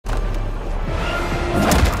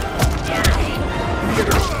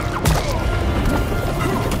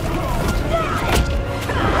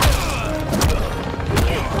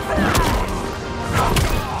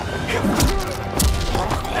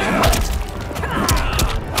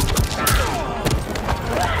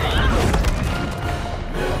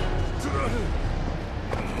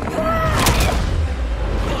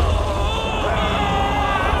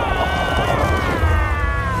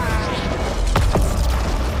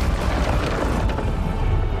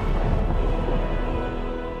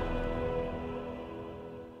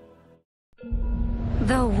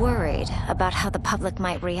about how the public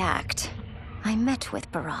might react, I met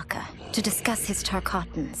with Baraka to discuss his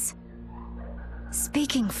Tarkatans.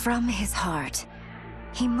 Speaking from his heart,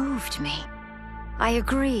 he moved me. I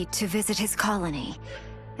agreed to visit his colony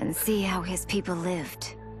and see how his people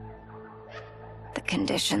lived. The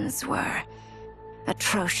conditions were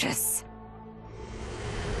atrocious.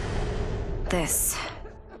 This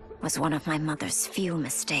was one of my mother's few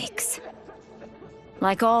mistakes.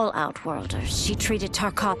 Like all Outworlders, she treated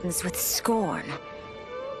Tarkatans with scorn.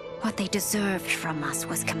 What they deserved from us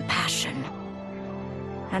was compassion.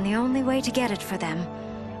 And the only way to get it for them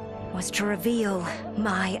was to reveal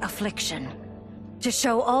my affliction. To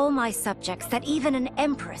show all my subjects that even an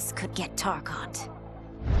empress could get Tarkat.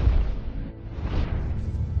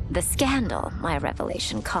 The scandal my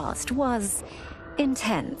revelation caused was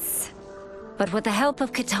intense. But with the help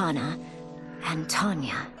of Kitana and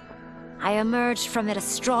Tanya, I emerged from it a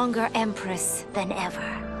stronger empress than ever.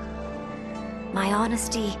 My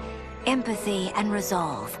honesty, empathy, and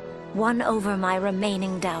resolve won over my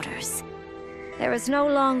remaining doubters. There is no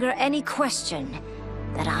longer any question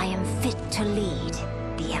that I am fit to lead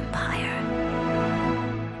the Empire.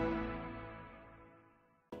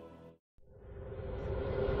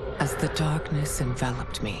 As the darkness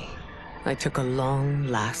enveloped me, I took a long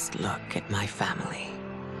last look at my family.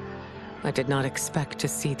 I did not expect to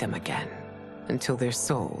see them again until their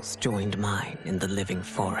souls joined mine in the living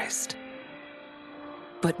forest.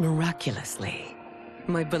 But miraculously,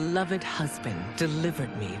 my beloved husband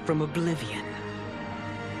delivered me from oblivion.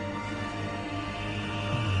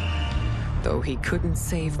 Though he couldn't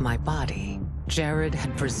save my body, Jared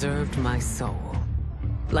had preserved my soul.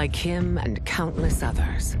 Like him and countless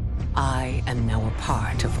others, I am now a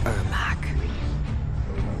part of Ermac.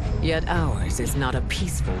 Yet ours is not a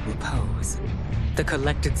peaceful repose. The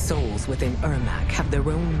collected souls within Ermac have their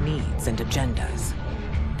own needs and agendas.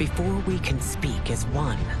 Before we can speak as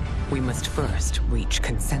one, we must first reach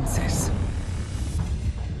consensus.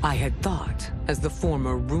 I had thought, as the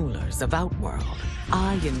former rulers of Outworld,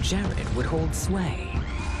 I and Jared would hold sway.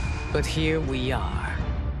 But here we are,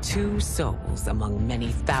 two souls among many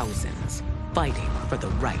thousands, fighting for the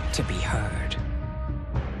right to be heard.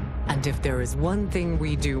 And if there is one thing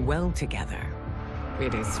we do well together,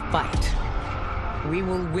 it is fight. We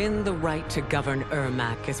will win the right to govern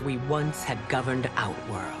Ermac as we once had governed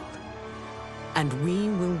Outworld. And we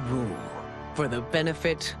will rule for the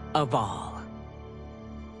benefit of all.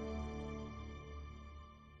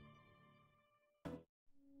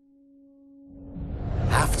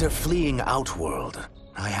 After fleeing Outworld,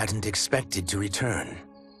 I hadn't expected to return.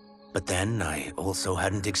 But then, I also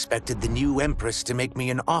hadn't expected the new Empress to make me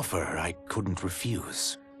an offer I couldn't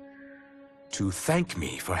refuse. To thank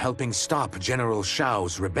me for helping stop General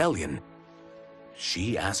Kchew's rebellion,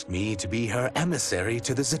 she asked me to be her emissary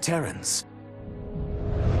to the Zaterrans.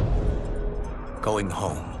 Going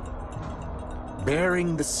home,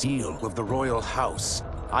 bearing the seal of the royal house,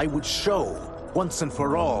 I would show, once and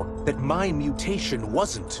for all, that my mutation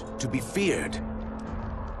wasn't to be feared.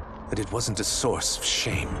 That it wasn't a source of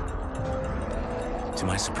shame. To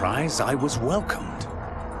my surprise, I was welcomed.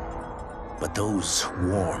 But those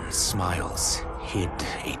warm smiles hid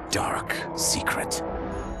a dark secret.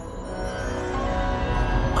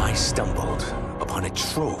 I stumbled upon a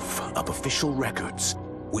trove of official records,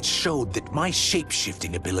 which showed that my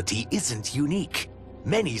shape-shifting ability isn't unique.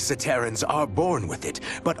 Many Zaterrans are born with it,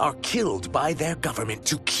 but are killed by their government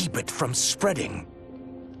to keep it from spreading.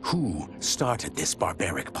 Who started this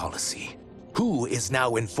barbaric policy? Who is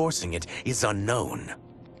now enforcing it is unknown.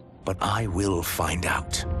 But I will find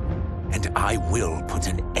out. And I will put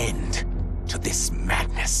an end to this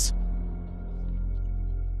madness.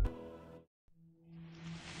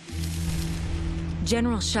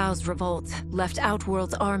 General Kchew's revolt left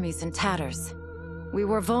Outworld's armies in tatters. We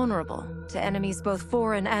were vulnerable to enemies both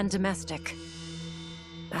foreign and domestic.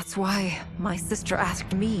 That's why my sister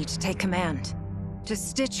asked me to take command. To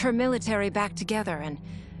stitch her military back together and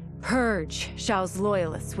purge Kchew's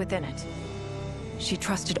loyalists within it. She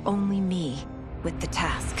trusted only me with the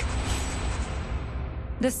task.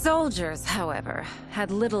 The soldiers, however,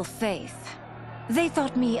 had little faith. They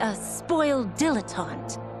thought me a spoiled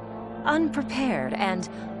dilettante, unprepared and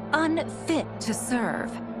unfit to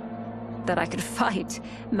serve. That I could fight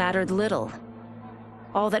mattered little.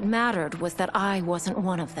 All that mattered was that I wasn't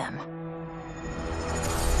one of them.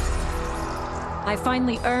 I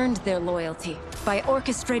finally earned their loyalty by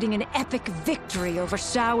orchestrating an epic victory over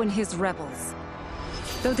Kchew and his rebels.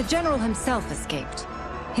 Though the general himself escaped,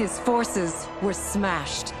 his forces were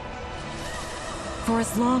smashed. For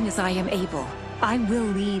as long as I am able, I will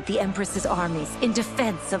lead the Empress's armies in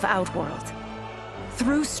defense of Outworld.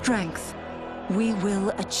 Through strength, we will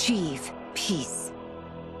achieve peace.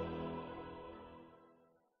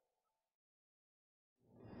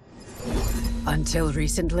 Until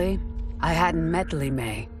recently, I hadn't met Li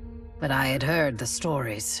Mei, but I had heard the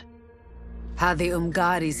stories. How the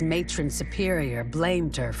Umgadi's matron superior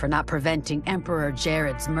blamed her for not preventing Emperor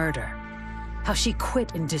Jared's murder. How she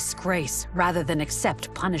quit in disgrace rather than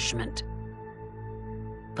accept punishment.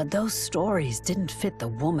 But those stories didn't fit the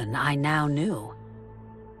woman I now knew.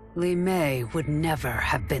 Li Mei would never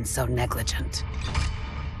have been so negligent.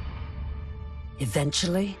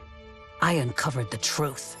 Eventually, I uncovered the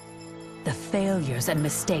truth. The failures and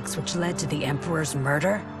mistakes which led to the Emperor's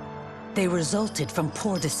murder, they resulted from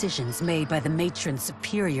poor decisions made by the matron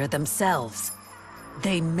superior themselves.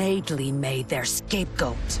 They made Li Mei their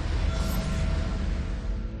scapegoat.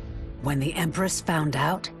 When the Empress found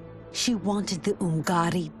out, she wanted the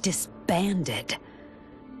Umgadi disbanded.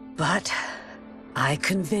 But I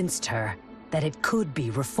convinced her that it could be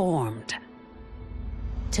reformed.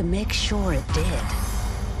 To make sure it did,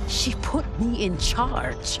 she put me in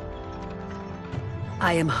charge.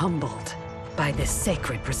 I am humbled by this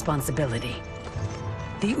sacred responsibility.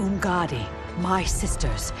 The Umgadi, my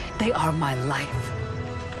sisters, they are my life.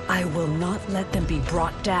 I will not let them be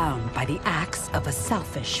brought down by the acts of a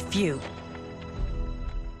selfish few.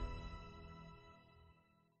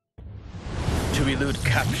 To elude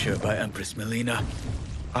capture by Empress Melina,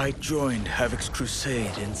 I joined Havoc's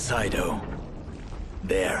crusade in Sido.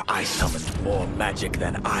 There I summoned more magic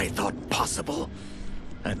than I thought possible,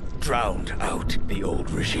 and drowned out the old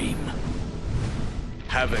regime.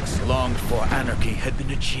 Havoc's longed-for anarchy had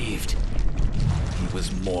been achieved. He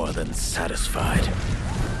was more than satisfied.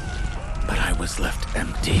 But I was left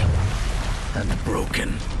empty and broken.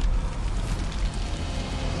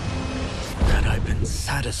 Had I been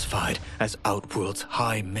satisfied as Outworld's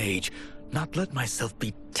High Mage, not let myself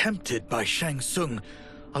be tempted by Shang Tsung,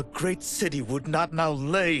 a great city would not now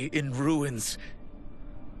lay in ruins.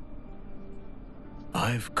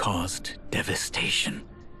 I've caused devastation,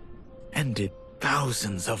 ended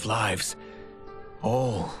thousands of lives,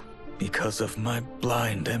 all because of my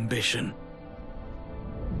blind ambition.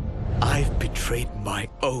 I've betrayed my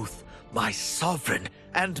oath, my sovereign,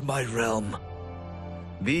 and my realm.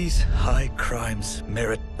 These high crimes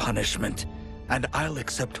merit punishment, and I'll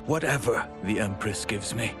accept whatever the Empress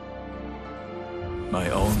gives me. My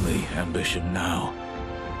only ambition now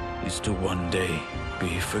is to one day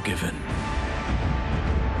be forgiven.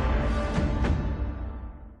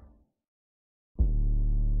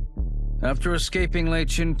 After escaping Lei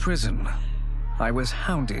Chin prison, I was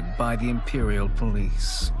hounded by the Imperial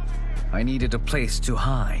Police. I needed a place to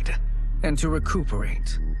hide and to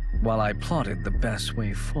recuperate while I plotted the best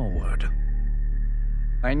way forward.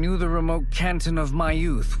 I knew the remote canton of my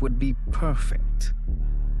youth would be perfect.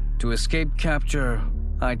 To escape capture,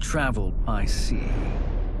 I traveled by sea.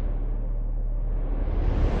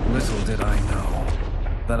 Little did I know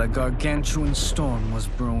that a gargantuan storm was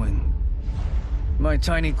brewing. My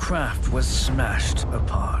tiny craft was smashed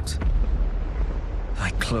apart.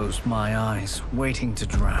 I closed my eyes, waiting to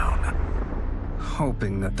drown,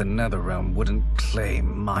 hoping that the NetherRealm wouldn't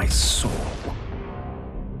claim my soul.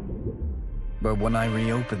 But when I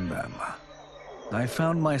reopened them, I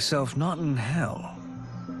found myself not in hell,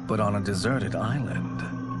 but on a deserted island.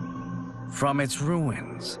 From its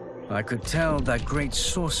ruins, I could tell that great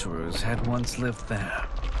sorcerers had once lived there.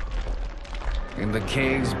 In the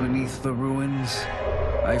caves beneath the ruins,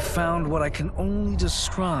 I found what I can only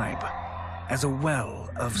describe as a well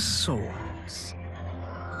of souls.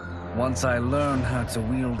 Once I learn how to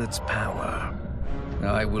wield its power,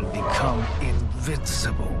 I will become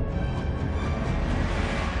invincible.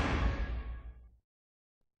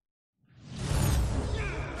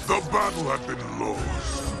 The battle had been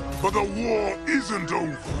lost, but the war isn't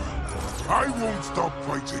over. I won't stop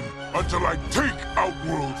fighting until I take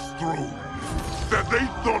Outworld's throne. That they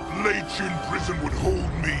thought Lei Chin prison would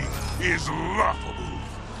hold me is laughable.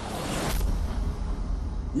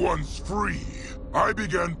 Once free, I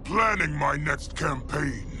began planning my next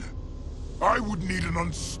campaign. I would need an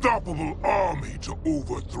unstoppable army to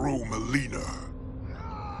overthrow Melina.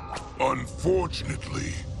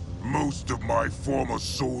 Unfortunately, most of my former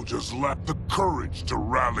soldiers lacked the courage to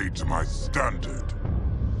rally to my standard.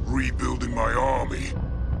 Rebuilding my army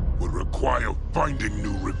would require finding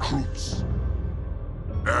new recruits.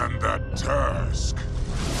 And that task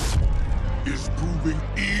is proving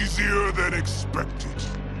easier than expected.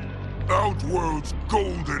 Outworld's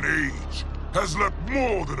golden age has left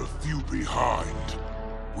more than a few behind.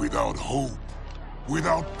 Without hope,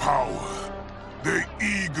 without power, they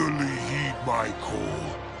eagerly heed my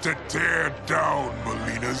call to tear down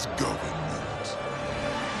Melina's government.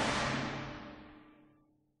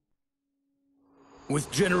 With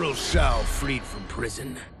General Kchewz freed from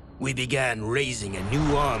prison, we began raising a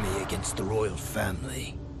new army against the royal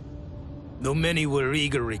family. Though many were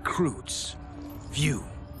eager recruits, few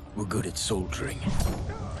were good at soldiering.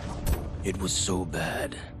 It was so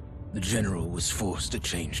bad, the general was forced to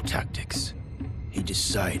change tactics. He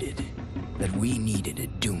decided that we needed a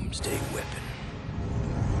doomsday weapon.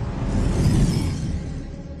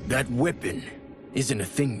 That weapon isn't a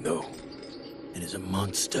thing, though. It is a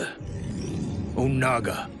monster.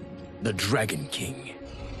 Onaga, the Dragon King.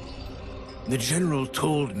 The general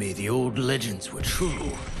told me the old legends were true.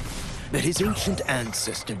 That his ancient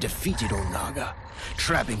ancestor defeated Onaga,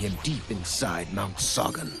 trapping him deep inside Mount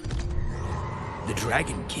Sagan. The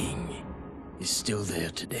Dragon King is still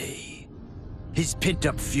there today. His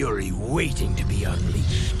pent-up fury waiting to be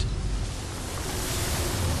unleashed.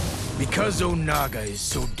 Because Onaga is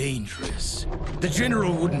so dangerous, the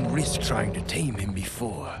general wouldn't risk trying to tame him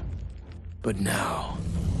before. But now,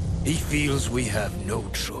 he feels we have no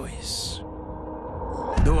choice.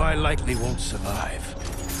 Though I likely won't survive,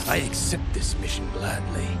 I accept this mission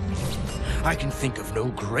gladly. I can think of no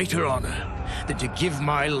greater honor than to give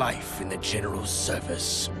my life in the general's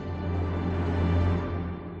service.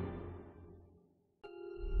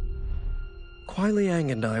 Kuai Liang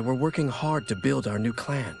and I were working hard to build our new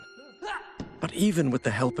clan. But even with the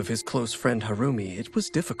help of his close friend Harumi, it was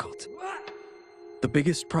difficult. The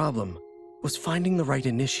biggest problem was finding the right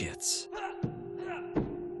initiates.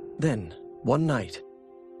 Then, one night,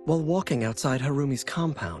 while walking outside Harumi's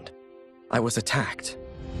compound, I was attacked.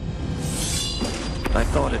 I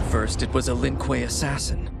thought at first it was a Lin Kuei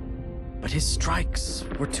assassin, but his strikes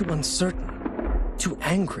were too uncertain, too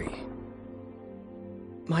angry.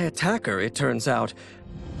 My attacker, it turns out,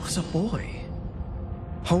 was a boy.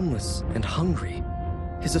 Homeless and hungry,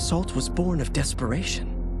 his assault was born of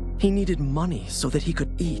desperation. He needed money so that he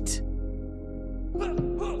could eat.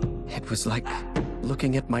 It was like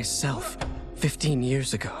looking at myself 15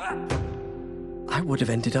 years ago. I would have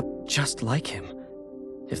ended up just like him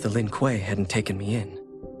if the Lin Kuei hadn't taken me in.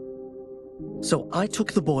 So I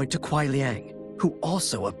took the boy to Kuai Liang, who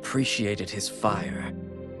also appreciated his fire.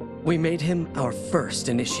 We made him our first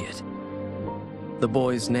initiate. The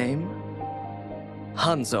boy's name?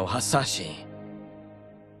 Hanzo Hasashi.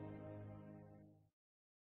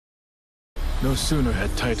 No sooner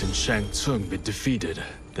had Titan Shang Tsung been defeated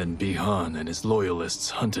than Bihan and his loyalists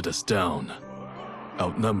hunted us down.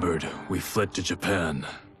 Outnumbered, we fled to Japan.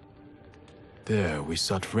 There, we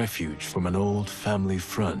sought refuge from an old family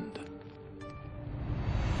friend.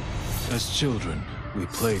 As children, we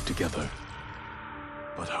played together.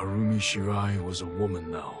 But Harumi Shirai was a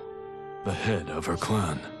woman now, the head of her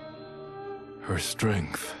clan. Her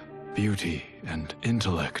strength, beauty, and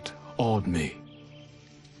intellect awed me.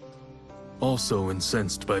 Also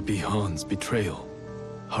incensed by Bihan's betrayal,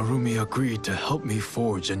 Harumi agreed to help me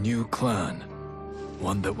forge a new clan,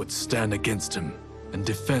 one that would stand against him and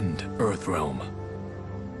defend Earthrealm.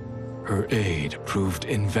 Her aid proved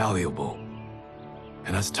invaluable,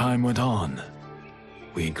 and as time went on,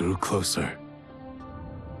 we grew closer.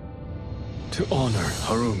 To honor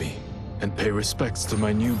Harumi and pay respects to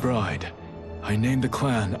my new bride, I named the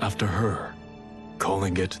clan after her,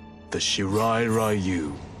 calling it the Shirai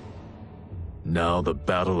Ryu. Now the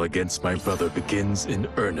battle against my brother begins in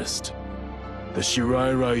earnest. The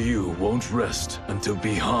Shirai Ryu won't rest until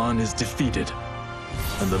Bihan is defeated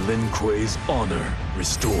and the Lin Kuei's honor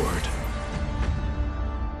restored.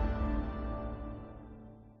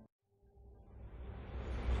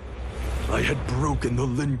 I had broken the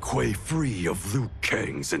Lin Kuei free of Liu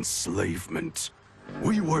Kang's enslavement.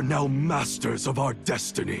 We were now masters of our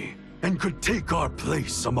destiny, and could take our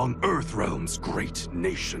place among Earthrealm's great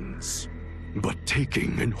nations. But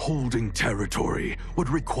taking and holding territory would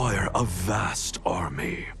require a vast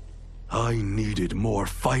army. I needed more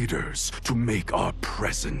fighters to make our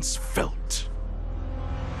presence felt.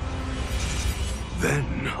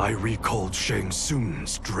 Then I recalled Shang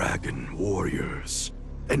Tsung's dragon warriors.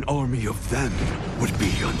 An army of them would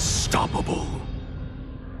be unstoppable.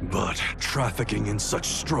 But trafficking in such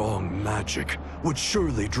strong magic would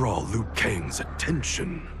surely draw Liu Kang's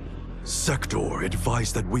attention. Sector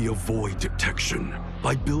advised that we avoid detection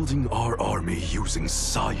by building our army using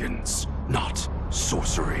science, not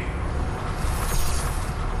sorcery.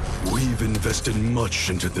 We've invested much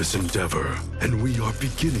into this endeavor, and we are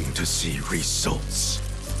beginning to see results.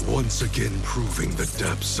 Once again proving the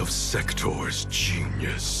depths of Sector's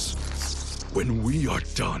genius. When we are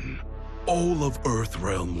done, all of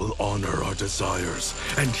Earthrealm will honor our desires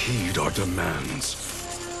and heed our demands.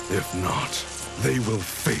 If not, they will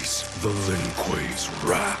face the Lin Kuei's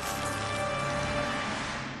wrath.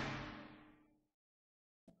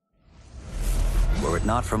 it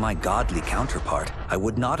not for my godly counterpart, I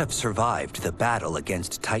would not have survived the battle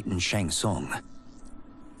against Titan Shang Tsung.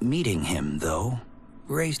 Meeting him, though,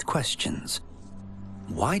 raised questions.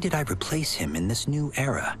 Why did I replace him in this new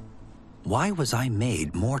era? Why was I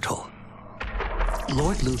made mortal?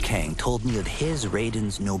 Lord Liu Kang told me of his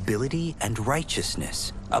Raiden's nobility and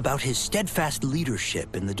righteousness, about his steadfast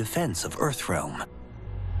leadership in the defense of Earthrealm.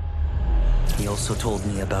 He also told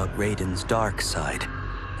me about Raiden's dark side,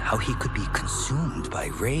 how he could be consumed by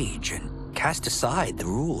rage and cast aside the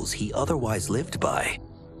rules he otherwise lived by.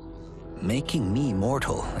 Making me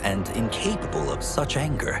mortal and incapable of such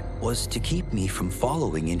anger was to keep me from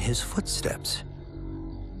following in his footsteps.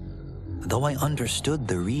 Though I understood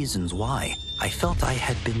the reasons why, I felt I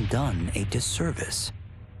had been done a disservice.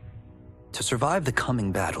 To survive the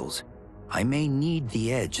coming battles, I may need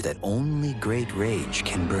the edge that only great rage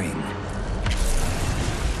can bring.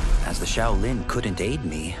 As the Shaolin couldn't aid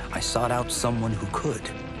me, I sought out someone who could.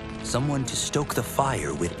 Someone to stoke the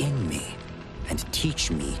fire within me and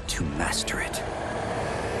teach me to master it.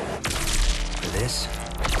 For this,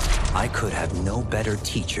 I could have no better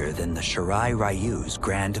teacher than the Shirai Ryu's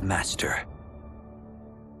Grand Master.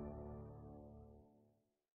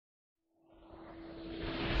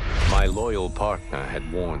 My loyal partner had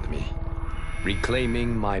warned me.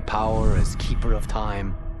 Reclaiming my power as Keeper of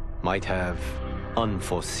Time might have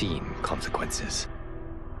unforeseen consequences.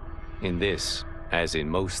 In this, as in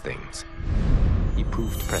most things, he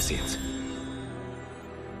proved prescient.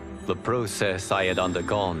 The process I had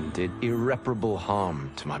undergone did irreparable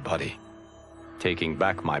harm to my body. Taking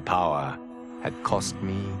back my power had cost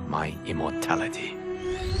me my immortality.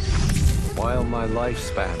 While my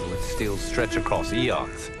lifespan would still stretch across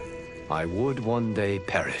eons, I would one day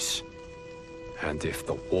perish. And if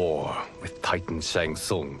the war with Titan Shang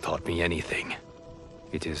Tsung taught me anything,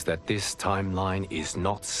 it is that this timeline is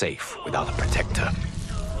not safe without a protector.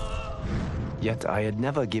 Yet I had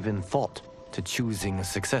never given thought to choosing a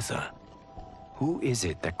successor. Who is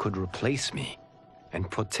it that could replace me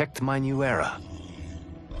and protect my new era?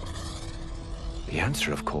 The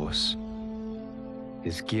answer, of course,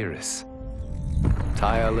 is Geras.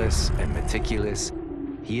 Tireless and meticulous,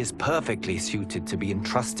 he is perfectly suited to be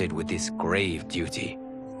entrusted with this grave duty.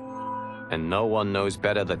 And no one knows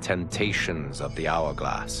better the temptations of the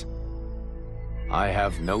hourglass. I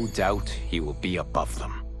have no doubt he will be above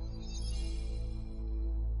them.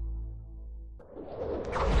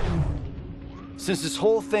 Since this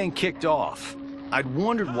whole thing kicked off, I'd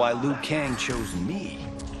wondered why Liu Kang chose me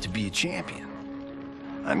to be a champion.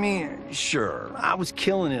 I mean, sure, I was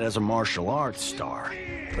killing it as a martial arts star,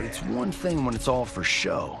 but it's one thing when it's all for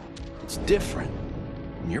show. It's different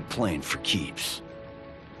when you're playing for keeps.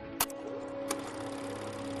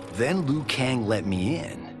 Then Liu Kang let me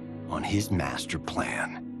in on his master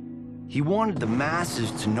plan. He wanted the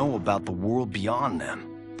masses to know about the world beyond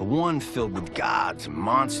them, the one filled with gods and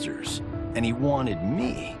monsters, and he wanted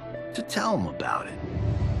me to tell them about it.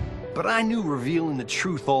 But I knew revealing the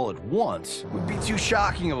truth all at once would be too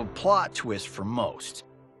shocking of a plot twist for most.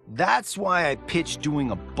 That's why I pitched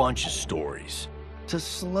doing a bunch of stories, to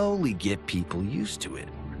slowly get people used to it.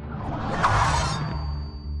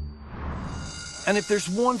 And if there's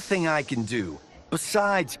one thing I can do,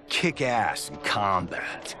 besides kick ass in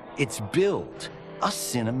combat, it's build a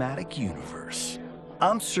cinematic universe.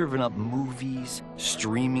 I'm serving up movies,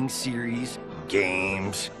 streaming series,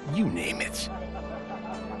 games, you name it.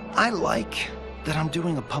 I like that I'm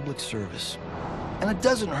doing a public service. And it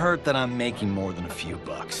doesn't hurt that I'm making more than a few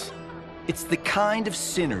bucks. It's the kind of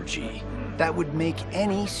synergy that would make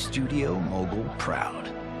any studio mogul proud.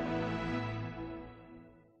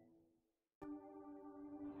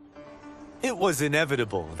 It was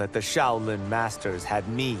inevitable that the Shaolin Masters had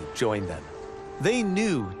me join them. They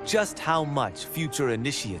knew just how much future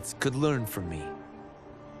initiates could learn from me.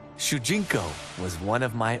 Shujinko was one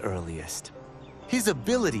of my earliest. His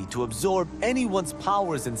ability to absorb anyone's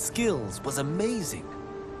powers and skills was amazing.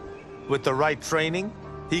 With the right training,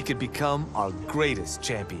 he could become our greatest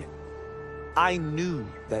champion. I knew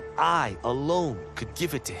that I alone could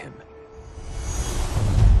give it to him.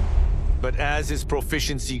 But as his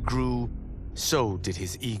proficiency grew, so did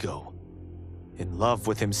his ego. In love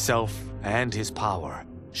with himself and his power,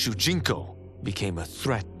 Shujinko became a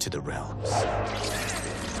threat to the realms.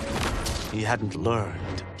 He hadn't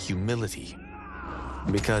learned humility,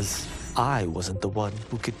 because I wasn't the one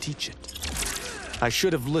who could teach it. I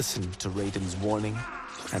should have listened to Raiden's warning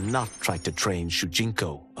and not tried to train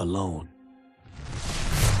Shujinko alone.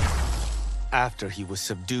 After he was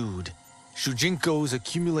subdued, Shujinko's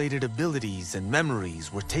accumulated abilities and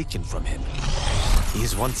memories were taken from him. He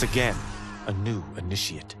is once again a new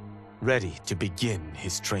initiate. ready to begin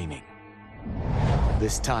his training.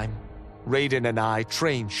 This time, Raiden and I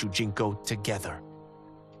train Shujinko together.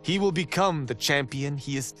 He will become the champion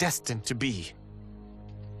he is destined to be.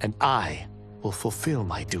 And I will fulfill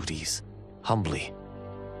my duties humbly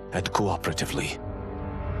and cooperatively.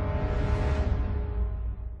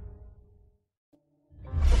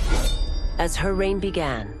 As her reign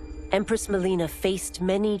began, Empress Mileena faced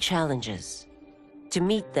many challenges. To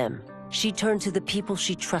meet them, she turned to the people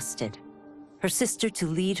she trusted. Her sister to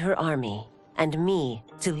lead her army, and me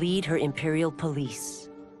to lead her Imperial police.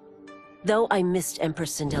 Though I missed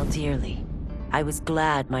Empress Sindel dearly, I was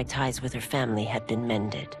glad my ties with her family had been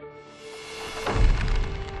mended.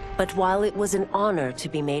 But while it was an honor to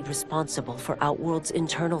be made responsible for Outworld's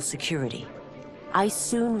internal security, I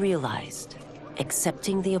soon realized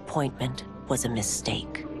accepting the appointment was a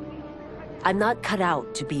mistake. I'm not cut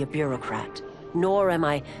out to be a bureaucrat, nor am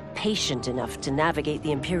I patient enough to navigate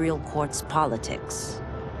the Imperial Court's politics.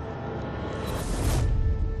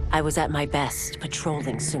 I was at my best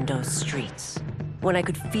patrolling Sundo's streets, when I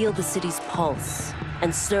could feel the city's pulse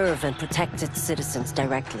and serve and protect its citizens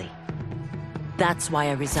directly. That's why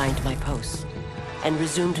I resigned my post and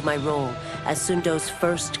resumed my role as Sundo's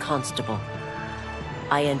first constable.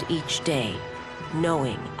 I end each day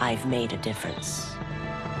knowing I've made a difference.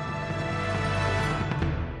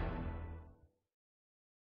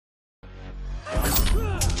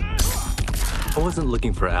 I wasn't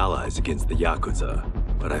looking for allies against the Yakuza,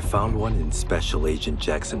 but I found one in Special Agent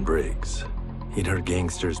Jackson Briggs. He'd heard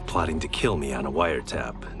gangsters plotting to kill me on a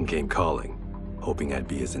wiretap and came calling, hoping I'd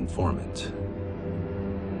be his informant.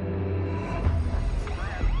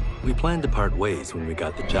 We planned to part ways when we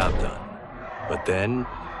got the job done, but then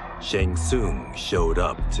Shang Tsung showed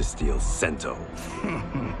up to steal Sento.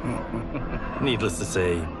 Needless to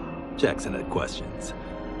say, Jackson had questions.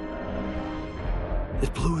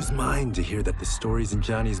 It blew his mind to hear that the stories in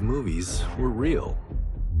Johnny's movies were real.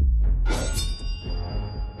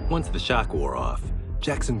 Once the shock wore off,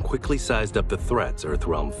 Jackson quickly sized up the threats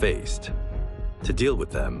EarthRealm faced. To deal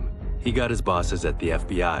with them, he got his bosses at the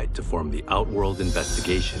FBI to form the Outworld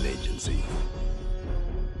Investigation Agency.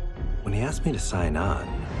 When he asked me to sign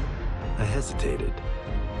on, I hesitated.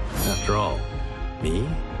 After all, me?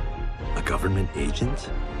 A government agent?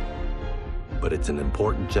 But it's an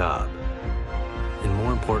important job. And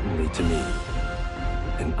more importantly to me,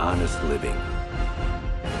 an honest living.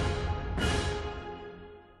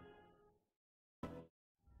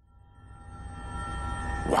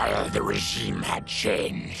 While the regime had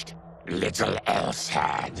changed, little else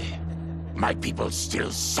had. My people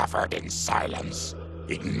still suffered in silence,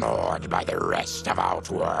 ignored by the rest of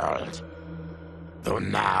Outworld. Though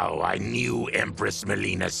now I knew Empress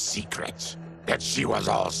Mileena's secret, that she was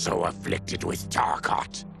also afflicted with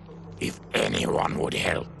Tarkat. If anyone would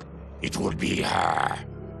help, it would be her.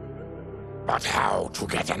 But how to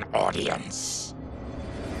get an audience?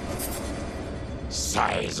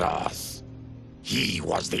 Syzoth. He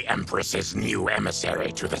was the Empress's new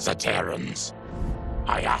emissary to the Zaterrans.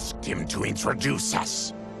 I asked him to introduce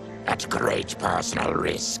us. At great personal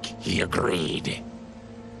risk, he agreed.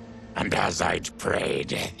 And as I'd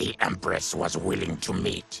prayed, the Empress was willing to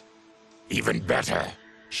meet. Even better,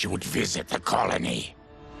 she would visit the colony.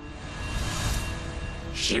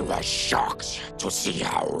 She was shocked to see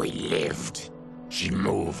how we lived. She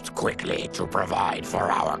moved quickly to provide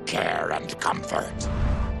for our care and comfort.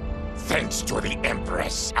 Thanks to the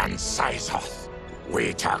Empress and Syzoth,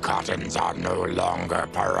 we Tarkatans are no longer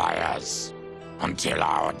pariahs. Until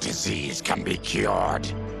our disease can be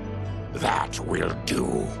cured, that will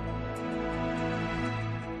do.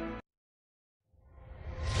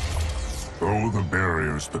 Though the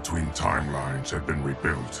barriers between timelines had been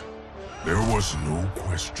rebuilt, there was no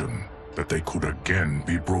question that they could again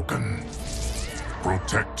be broken.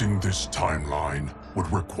 Protecting this timeline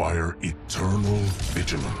would require eternal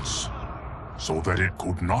vigilance, so that it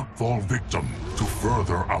could not fall victim to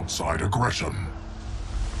further outside aggression.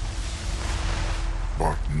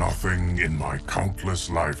 But nothing in my countless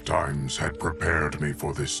lifetimes had prepared me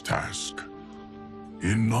for this task.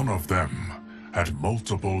 In none of them had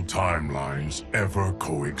multiple timelines ever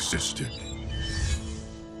coexisted.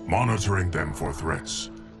 Monitoring them for threats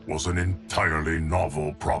was an entirely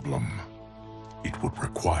novel problem. It would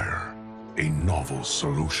require a novel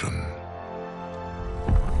solution.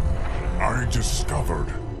 I discovered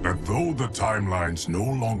that though the timelines no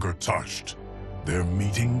longer touched, their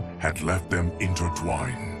meeting had left them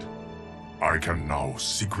intertwined. I can now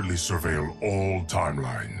secretly surveil all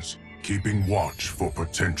timelines, keeping watch for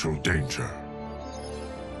potential danger.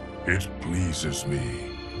 It pleases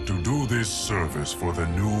me to do this service for the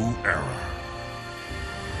new era.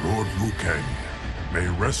 Lord Liu Kang may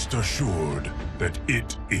rest assured that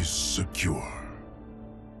it is secure.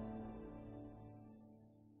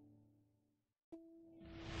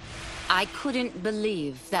 I couldn't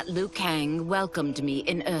believe that Liu Kang welcomed me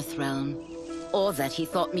in Earthrealm, or that he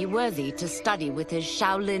thought me worthy to study with his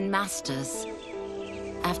Shaolin masters.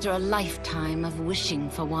 After a lifetime of wishing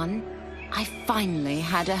for one, I finally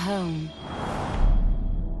had a home.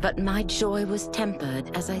 But my joy was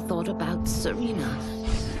tempered as I thought about Serena.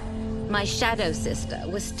 My shadow sister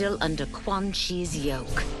was still under Quan Chi's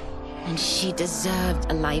yoke, and she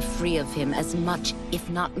deserved a life free of him as much, if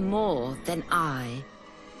not more, than I.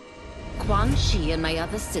 Quan Chi and my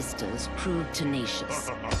other sisters proved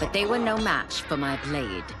tenacious, but they were no match for my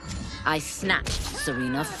blade. I snatched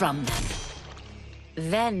Serena from them.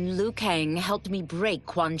 Then Liu Kang helped me break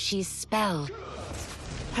Quan Chi's spell.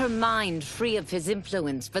 Her mind free of his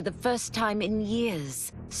influence for the first time in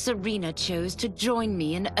years, Serena chose to join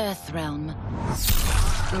me in Earthrealm.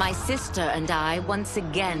 My sister and I once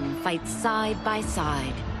again fight side by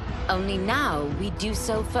side, only now we do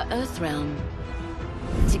so for Earthrealm.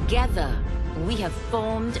 Together, we have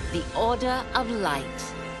formed the Order of Light.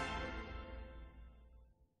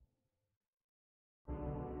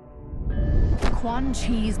 Quan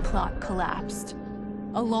Chi's plot collapsed.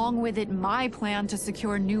 Along with it, my plan to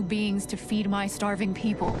secure new beings to feed my starving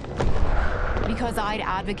people. Because I'd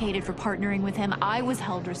advocated for partnering with him, I was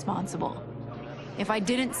held responsible. If I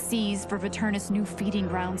didn't seize for Viternus' new feeding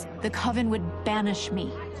grounds, the Coven would banish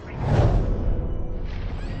me.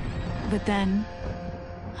 But then,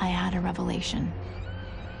 I had a revelation.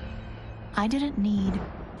 I didn't need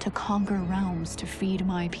to conquer realms to feed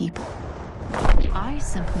my people. I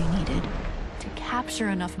simply needed to capture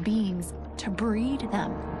enough beings to breed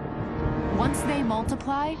them. Once they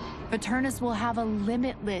multiply, Viternus will have a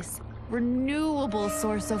limitless, renewable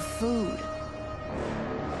source of food.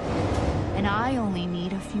 And I only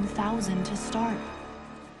need a few thousand to start.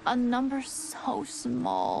 A number so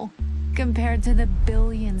small compared to the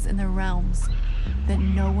billions in the realms that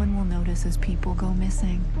no one will notice as people go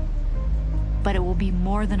missing. But it will be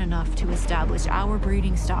more than enough to establish our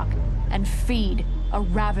breeding stock and feed a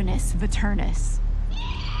ravenous Viternus.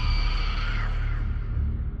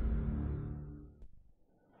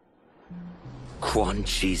 Quan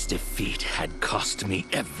Chi's defeat had cost me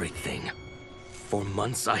everything. For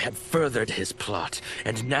months I had furthered his plot,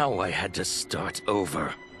 and now I had to start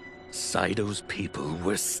over. Saito's people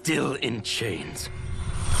were still in chains.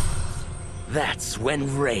 That's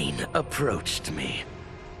when Rain approached me.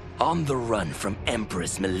 On the run from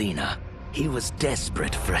Empress Melina, he was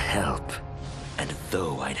desperate for help. And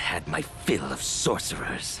though I'd had my fill of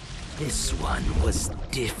sorcerers, this one was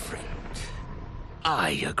different.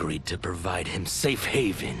 I agreed to provide him safe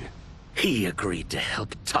haven. He agreed to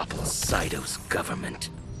help topple Saito's government.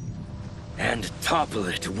 And topple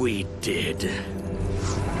it we did.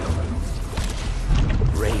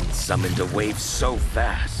 Rain summoned a wave so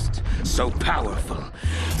fast, so powerful,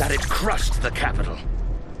 that it crushed the capital.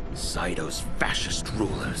 Saito's fascist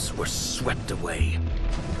rulers were swept away.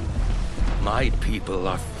 My people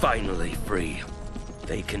are finally free.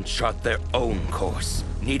 They can chart their own course,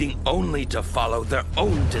 needing only to follow their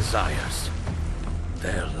own desires.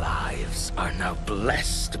 Their lives are now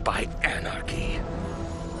blessed by anarchy.